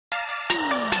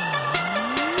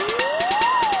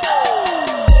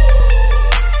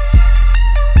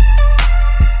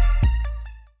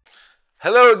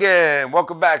Hello again.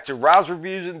 Welcome back to Rouse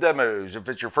Reviews and Demos. If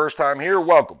it's your first time here,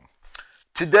 welcome.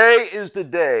 Today is the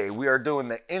day we are doing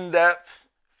the in-depth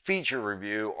feature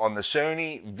review on the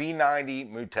Sony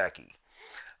V90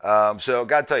 MUTEKI. So I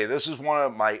got to tell you, this is one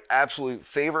of my absolute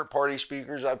favorite party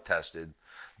speakers I've tested.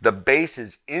 The bass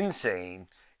is insane.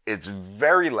 It's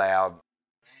very loud.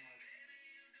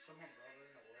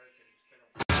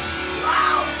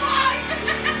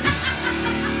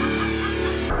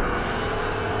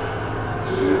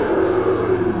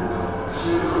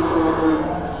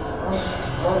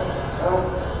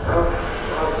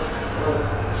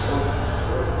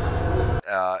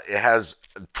 It has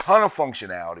a ton of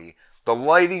functionality. The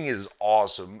lighting is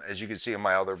awesome, as you can see in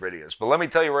my other videos. But let me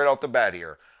tell you right off the bat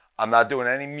here, I'm not doing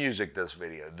any music this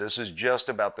video. This is just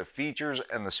about the features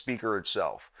and the speaker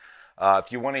itself.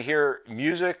 If you want to hear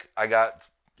music, I got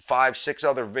 5, 6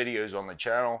 other videos on the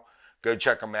channel. Go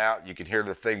check them out. You can hear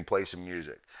the thing play some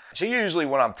music. So usually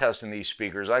when I'm testing these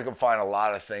speakers, I can find a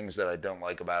lot of things that I don't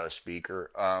like about a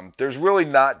speaker. There's really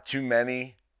not too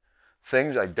many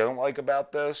things I don't like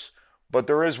about this. But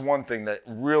there is one thing that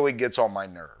really gets on my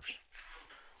nerves.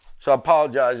 So I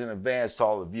apologize in advance to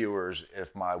all the viewers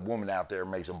if my woman out there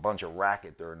makes a bunch of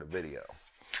racket during the video.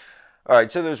 All right,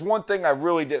 so there's one thing I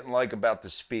really didn't like about the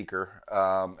speaker,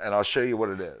 and I'll show you what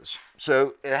it is.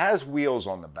 So it has wheels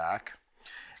on the back,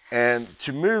 and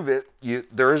to move it,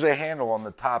 there is a handle on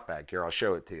the top back here. I'll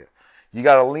show it to you. You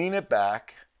got to lean it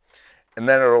back, and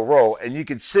then it'll roll. And you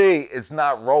can see it's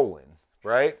not rolling,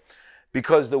 right?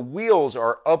 Because the wheels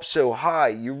are up so high,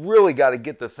 you really got to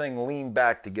get the thing leaned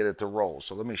back to get it to roll.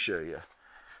 So let me show you.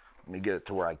 Let me get it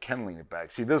to where I can lean it back.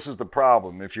 See, this is the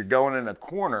problem. If you're going in a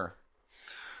corner,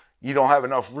 you don't have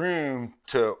enough room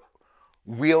to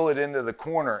wheel it into the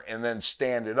corner and then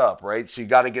stand it up, right? So you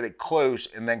got to get it close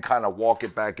and then kind of walk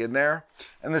it back in there.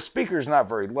 And the speaker is not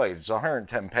very light. It's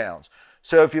 110 pounds.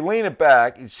 So if you lean it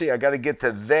back, you see I got to get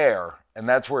to there, and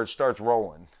that's where it starts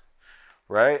rolling,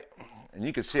 right? And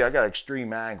you can see I got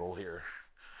extreme angle here.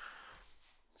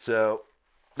 So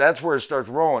that's where it starts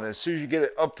rolling. As soon as you get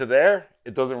it up to there,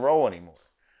 it doesn't roll anymore.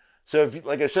 So if,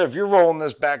 like I said, if you're rolling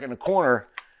this back in the corner,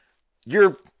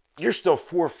 you're still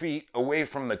 4 feet away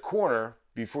from the corner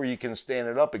before you can stand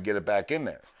it up and get it back in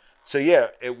there. So yeah,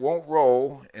 it won't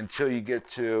roll until you get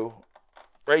to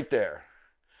right there.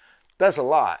 That's a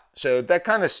lot. So that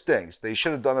kind of stinks. They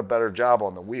should have done a better job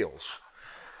on the wheels.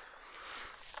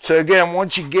 So again,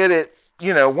 once you get it,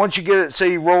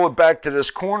 say you roll it back to this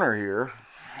corner here,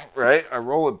 right? I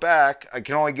roll it back. I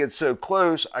can only get so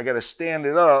close. I got to stand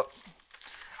it up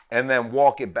and then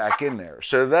walk it back in there.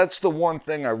 So that's the one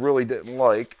thing I really didn't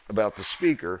like about the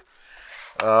speaker.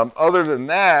 Other than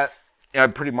that, I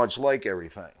pretty much like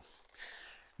everything.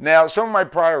 Now, some of my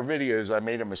prior videos, I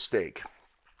made a mistake.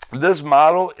 This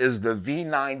model is the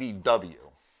V90W.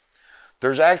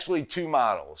 There's actually 2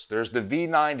 models. There's the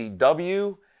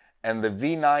V90W and the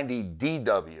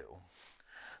V90DW.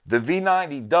 The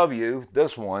V90W,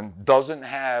 this one, doesn't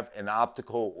have an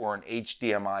optical or an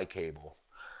HDMI cable.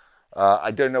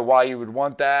 I don't know why you would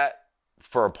want that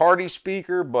for a party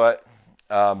speaker, but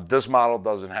this model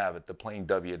doesn't have it. The plain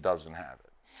W doesn't have it.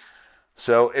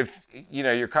 So if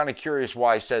you're kind of curious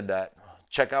why I said that,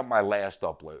 check out my last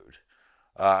upload.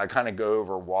 I kind of go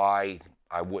over why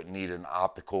I wouldn't need an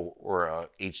optical or a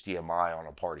HDMI on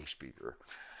a party speaker.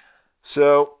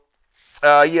 So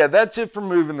yeah, that's it for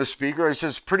moving the speaker. It's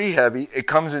just pretty heavy. It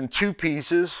comes in 2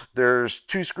 pieces. There's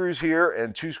 2 screws here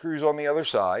and 2 screws on the other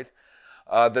side.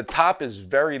 The top is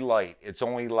very light. It's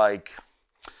only like,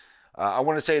 I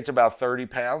want to say it's about 30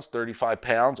 pounds, 35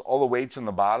 pounds. All the weight's in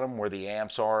the bottom where the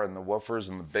amps are and the woofers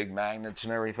and the big magnets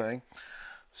and everything.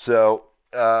 So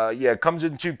yeah, it comes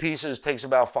in 2 pieces. Takes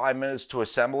about 5 minutes to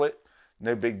assemble it.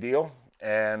 No big deal.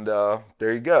 And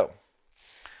there you go.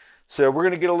 So we're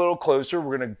going to get a little closer.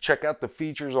 We're going to check out the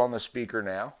features on the speaker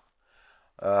now.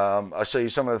 I'll show you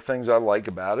some of the things I like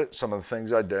about it, some of the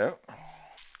things I don't.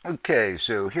 Okay,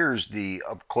 so here's the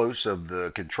up close of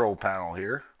the control panel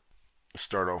here.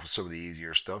 Start off with some of the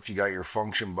easier stuff. You got your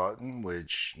function button,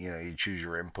 which, you choose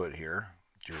your input here.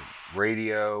 Your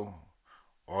radio,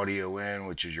 audio in,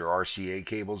 which is your RCA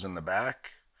cables in the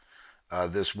back.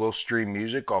 This will stream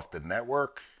music off the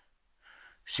network.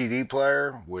 CD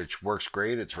player, which works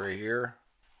great. It's right here.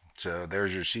 So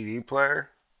there's your CD player.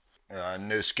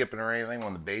 No skipping or anything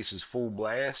when the bass is full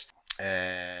blast.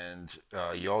 And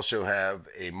you also have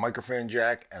a microphone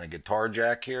jack and a guitar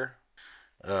jack here.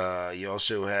 You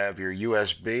also have your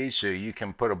USB, so you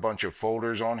can put a bunch of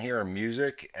folders on here and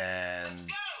music and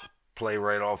play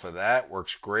right off of that.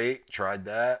 Works great. Tried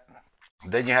that.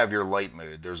 Then you have your light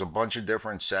mode. There's a bunch of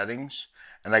different settings,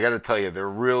 And I got to tell you, there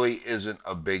really isn't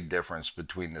a big difference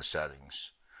between the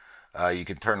settings. You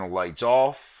can turn the lights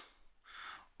off,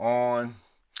 on.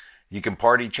 You can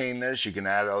party chain this. You can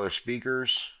add other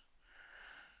speakers.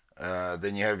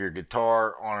 Then you have your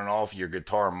guitar on and off, your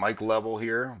guitar mic level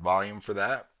here, volume for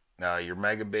that. Your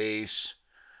mega bass.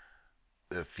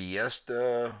 The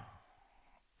FIESTA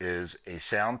is a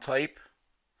sound type.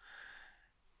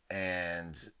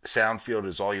 And sound field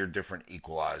is all your different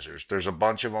equalizers. There's a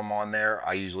bunch of them on there.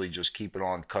 I usually just keep it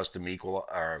on custom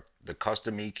the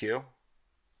custom EQ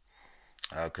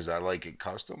because I like it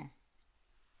custom.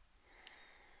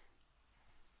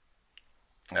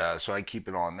 So I keep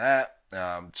it on that.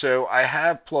 So I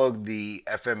have plugged the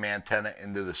FM antenna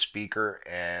into the speaker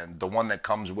and the one that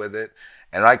comes with it,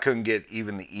 and I couldn't get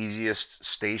even the easiest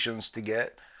stations to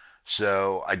get.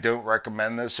 So I don't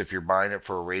recommend this if you're buying it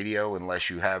for a radio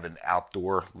unless you have an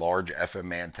outdoor large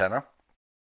FM antenna.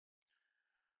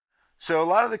 So a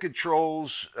lot of the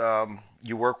controls,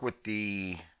 you work with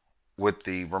the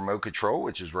remote control,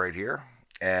 which is right here,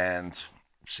 and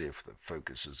let's see if the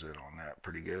focus is in on that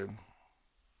pretty good.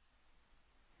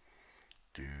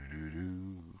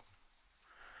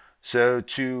 So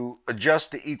to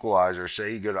adjust the equalizer,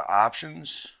 say you go to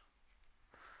options,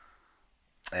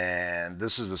 and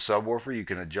this is a subwoofer, you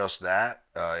can adjust that.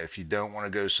 If you don't want to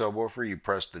go subwoofer, you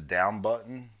press the down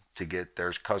button to get,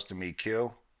 there's custom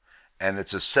EQ. And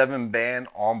it's a 7-band,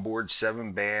 onboard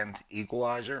 7-band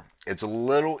equalizer. It's a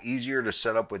little easier to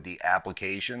set up with the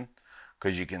application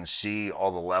because you can see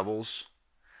all the levels.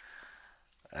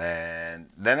 And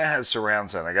then it has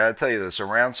surround sound. I gotta tell you, the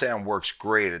surround sound works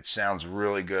great. It sounds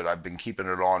really good. I've been keeping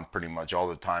it on pretty much all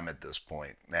the time at this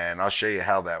point. And I'll show you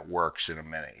how that works in a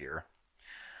minute here.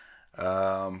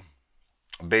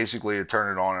 Basically, to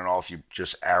turn it on and off, you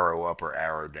just arrow up or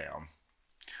arrow down.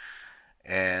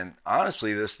 And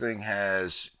honestly, this thing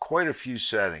has quite a few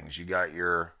settings. You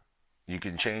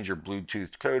can change your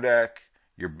Bluetooth codec,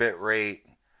 your bit rate.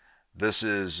 This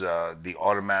is the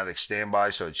automatic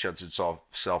standby, so it shuts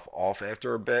itself off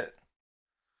after a bit.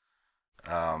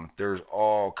 There's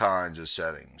all kinds of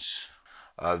settings.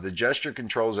 The gesture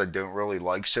controls I don't really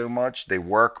like so much. They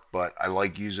work, but I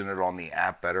like using it on the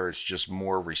app better. It's just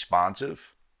more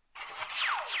responsive.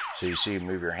 So you see,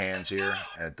 move your hands here,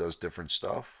 and it does different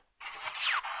stuff.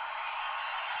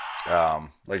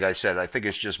 Like I said, I think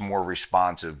it's just more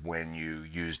responsive when you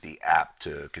use the app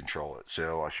to control it.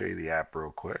 So I'll show you the app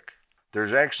real quick.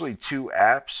 There's actually 2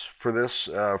 apps for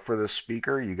this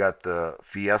speaker. You got the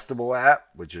FIESTA app,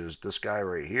 which is this guy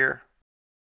right here.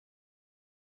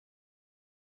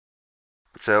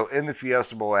 So in the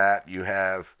FIESTA app, you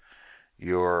have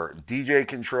your DJ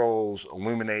controls,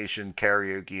 illumination,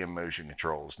 karaoke, and motion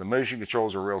controls. The motion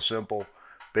controls are real simple.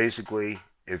 Basically,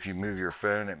 if you move your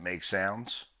phone, it makes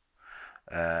sounds.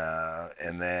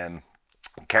 And then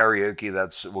karaoke,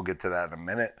 we'll get to that in a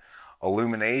minute.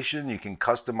 Illumination, you can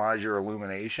customize your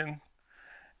illumination.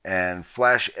 And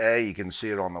flash A, you can see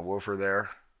it on the woofer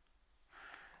there.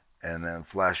 And then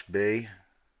flash B,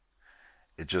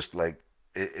 it just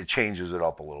it changes it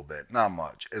up a little bit, not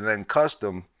much. And then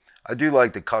custom, I do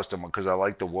like the custom because I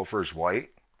like the woofers white.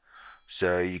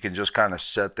 So you can just kind of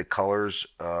set the colors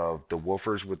of the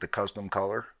woofers with the custom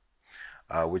color,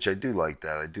 which I do like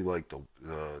that. I do like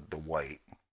the white.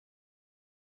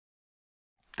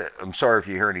 I'm sorry if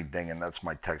you hear any dinging. That's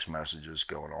my text messages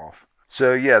going off.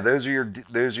 So yeah, those are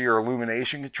your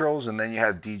illumination controls, and then you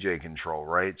have DJ control,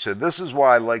 right? So this is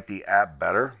why I like the app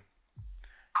better.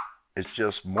 It's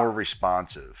just more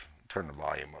responsive. Turn the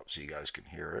volume up so you guys can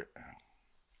hear it.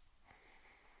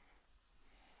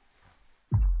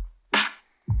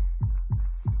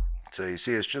 So you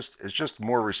see, it's just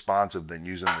more responsive than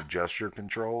using the gesture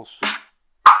controls.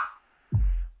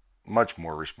 Much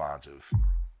more responsive.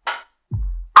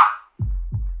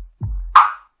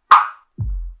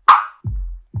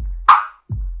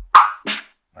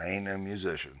 I ain't no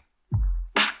musician.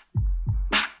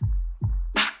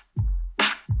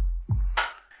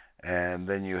 And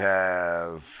then you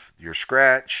have your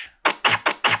scratch.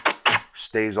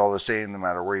 Stays all the same no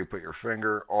matter where you put your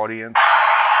finger. Audience.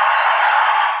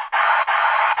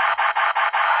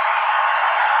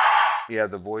 Yeah,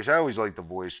 the voice. I always like the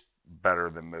voice better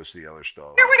than most of the other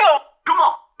stuff. Here we go. Come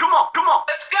on, come on, come on.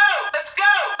 Let's go, let's go,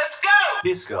 let's go.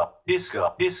 Disco,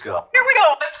 disco, disco. Here we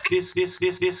go. Let's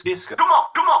disco. Come on,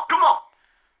 come on, come on.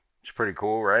 It's pretty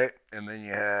cool, right? And then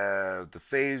you have the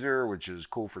phaser, which is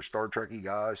cool for Star Trekky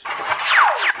guys.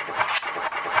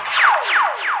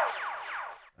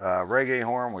 Reggae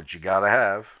horn, which you gotta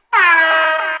have.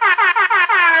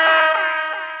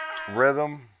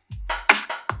 Rhythm.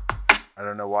 I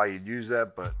don't know why you'd use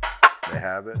that, but they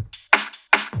have it.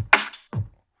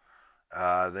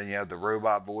 Then you have the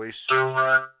robot voice.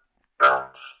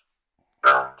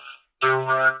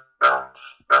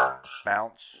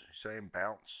 Bounce. Saying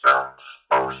bounce.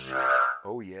 Oh yeah.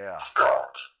 Oh yeah.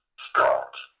 Start.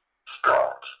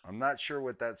 I'm not sure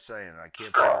what that's saying. I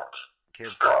can't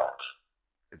figure.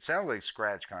 It sounds like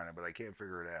scratch kind of, but I can't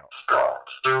figure it out.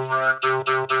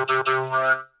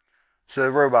 So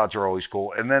the robots are always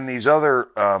cool. And then these other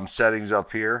settings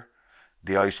up here,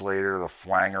 the isolator, the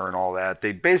flanger, and all that,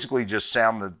 they basically just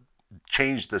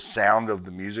change the sound of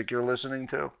the music you're listening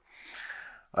to.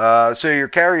 So your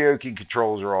karaoke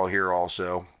controls are all here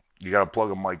also. You got to plug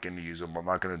a mic in to use them. I'm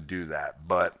not going to do that.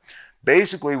 But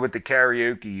basically with the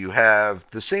karaoke, you have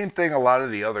the same thing a lot of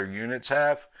the other units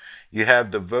have. You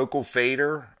have the vocal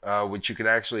fader, which you can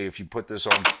actually, if you put it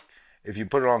on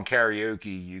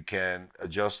karaoke, you can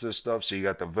adjust this stuff. So you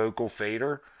got the vocal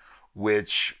fader,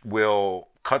 which will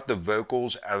cut the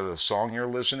vocals out of the song you're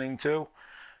listening to,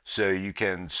 so you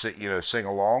can sing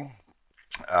along.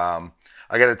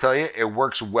 I got to tell you, it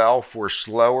works well for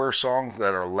slower songs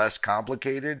that are less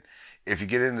complicated. If you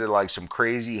get into like some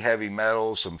crazy heavy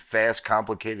metal, some fast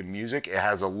complicated music, it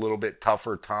has a little bit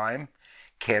tougher time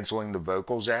canceling the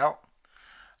vocals out.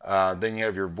 Then you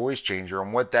have your voice changer,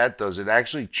 and what that does, it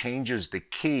actually changes the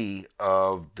key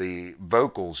of the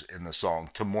vocals in the song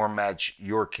to more match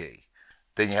your key.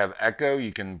 Then you have echo.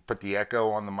 You can put the echo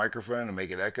on the microphone and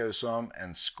make it echo some,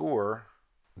 and score.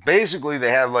 Basically,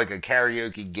 they have like a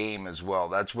karaoke game as well.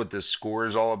 That's what this score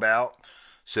is all about.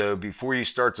 So before you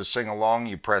start to sing along,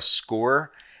 you press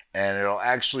score, and it'll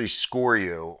actually score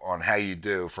you on how you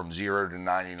do from 0 to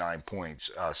 99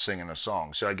 points singing a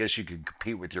song. So I guess you could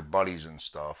compete with your buddies and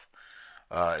stuff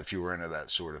if you were into that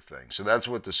sort of thing. So that's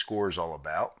what the score is all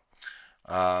about.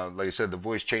 Like I said, the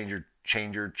voice changer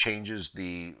changes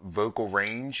the vocal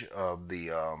range of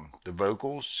the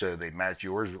vocals, so they match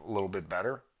yours a little bit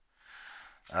better.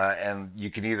 And you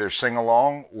can either sing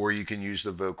along or you can use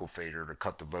the vocal fader to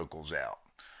cut the vocals out.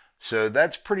 So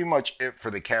that's pretty much it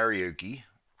for the karaoke.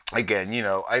 Again,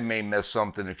 I may miss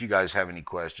something. If you guys have any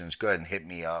questions, go ahead and hit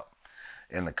me up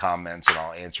in the comments and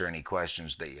I'll answer any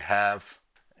questions that you have.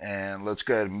 And let's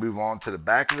go ahead and move on to the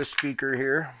back of the speaker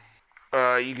here.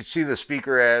 You can see the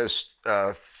speaker has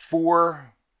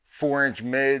 4 4-inch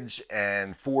mids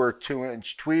and 4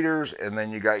 2-inch tweeters, and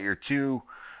then you got your 2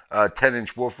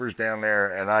 10-inch woofers down there.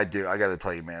 And I got to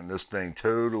tell you, man, this thing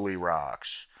totally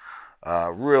rocks.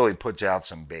 Really puts out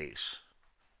some bass.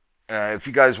 If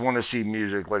you guys want to see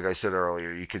music, like I said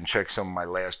earlier, you can check some of my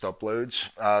last uploads.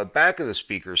 Back of the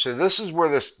speaker. So this is where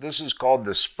this is called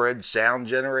the spread sound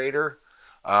generator.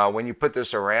 When you put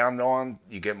this around on,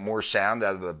 you get more sound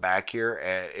out of the back here,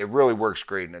 and it really works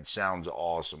great, and it sounds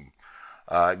awesome.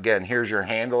 Again, here's your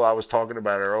handle I was talking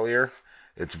about earlier.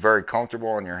 It's very comfortable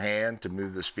on your hand to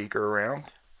move the speaker around.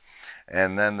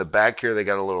 And then the back here, they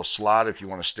got a little slot if you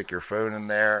want to stick your phone in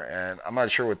there. And I'm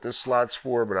not sure what this slot's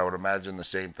for, but I would imagine the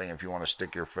same thing if you want to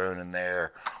stick your phone in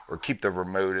there or keep the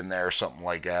remote in there or something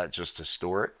like that just to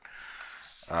store it.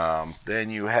 Then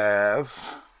you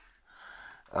have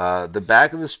the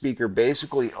back of the speaker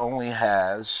basically only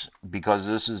has, because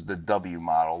this is the W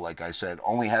model, like I said,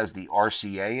 only has the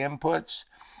RCA inputs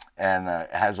and it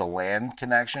has a LAN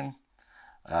connection.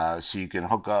 So you can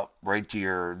hook up right to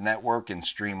your network and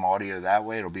stream audio that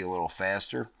way. It'll be a little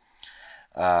faster.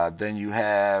 Then you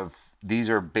have, these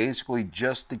are basically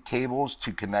just the cables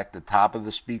to connect the top of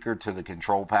the speaker to the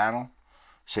control panel,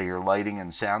 so your lighting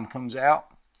and sound comes out.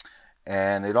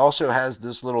 And it also has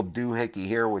this little doohickey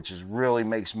here, which really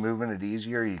makes moving it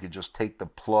easier. You could just take the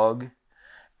plug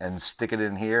and stick it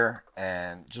in here,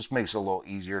 and just makes it a little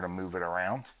easier to move it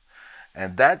around.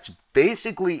 And that's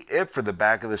basically it for the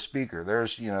back of the speaker.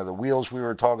 There's, the wheels we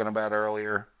were talking about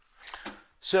earlier.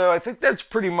 So I think that's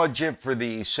pretty much it for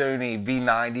the Sony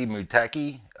V90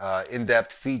 MUTEKI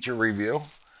in-depth feature review.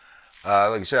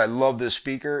 Like I said, I love this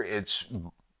speaker.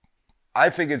 I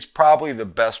think it's probably the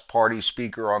best party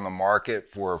speaker on the market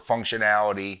for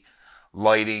functionality,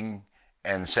 lighting,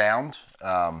 and sound.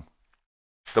 The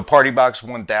PartyBox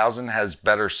 1000 has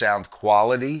better sound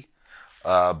quality,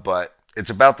 but it's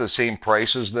about the same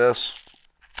price as this.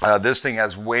 This thing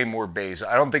has way more bass.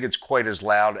 I don't think it's quite as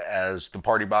loud as the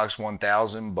PartyBox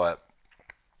 1000, but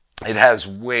it has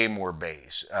way more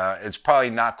bass. It's probably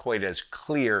not quite as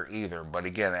clear either, but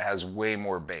again, it has way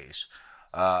more bass.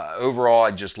 Overall,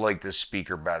 I just like this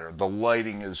speaker better. The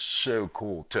lighting is so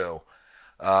cool too.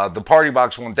 The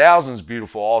PartyBox 1000 is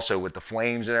beautiful also with the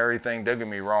flames and everything. Don't get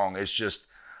me wrong. It's just,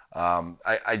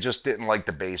 I just didn't like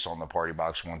the bass on the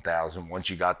PartyBox 1000. Once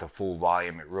you got the full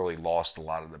volume, it really lost a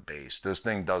lot of the bass. This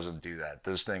thing doesn't do that.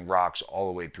 This thing rocks all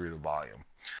the way through the volume.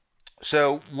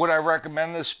 So would I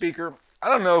recommend this speaker? I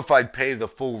don't know if I'd pay the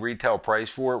full retail price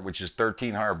for it, which is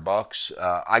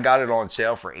 $1,300. I got it on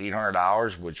sale for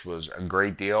 $800, which was a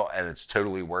great deal, and it's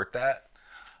totally worth that.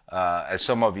 As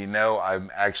some of you know, I've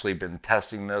actually been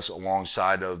testing this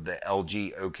alongside of the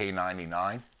LG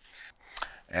OK99.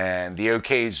 And the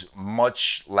OK is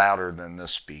much louder than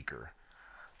this speaker.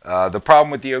 The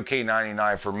problem with the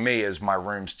OK99 for me is my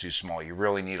room's too small. You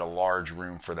really need a large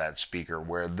room for that speaker,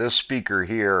 where this speaker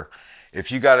here, if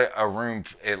you got a room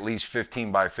at least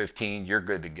 15 by 15, you're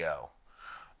good to go.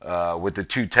 With the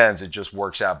 210s, it just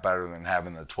works out better than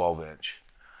having the 12-inch.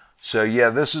 So yeah,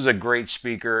 this is a great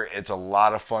speaker. It's a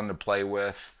lot of fun to play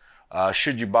with.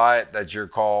 Should you buy it, that's your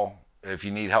call. If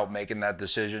you need help making that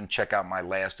decision, check out my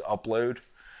last upload.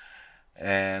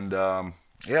 And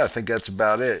yeah, I think that's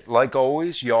about it. Like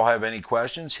always, y'all have any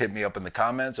questions, hit me up in the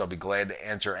comments. I'll be glad to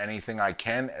answer anything I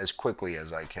can as quickly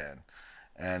as I can.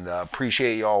 And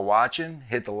appreciate y'all watching.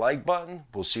 Hit the like button.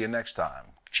 We'll see you next time.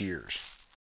 Cheers.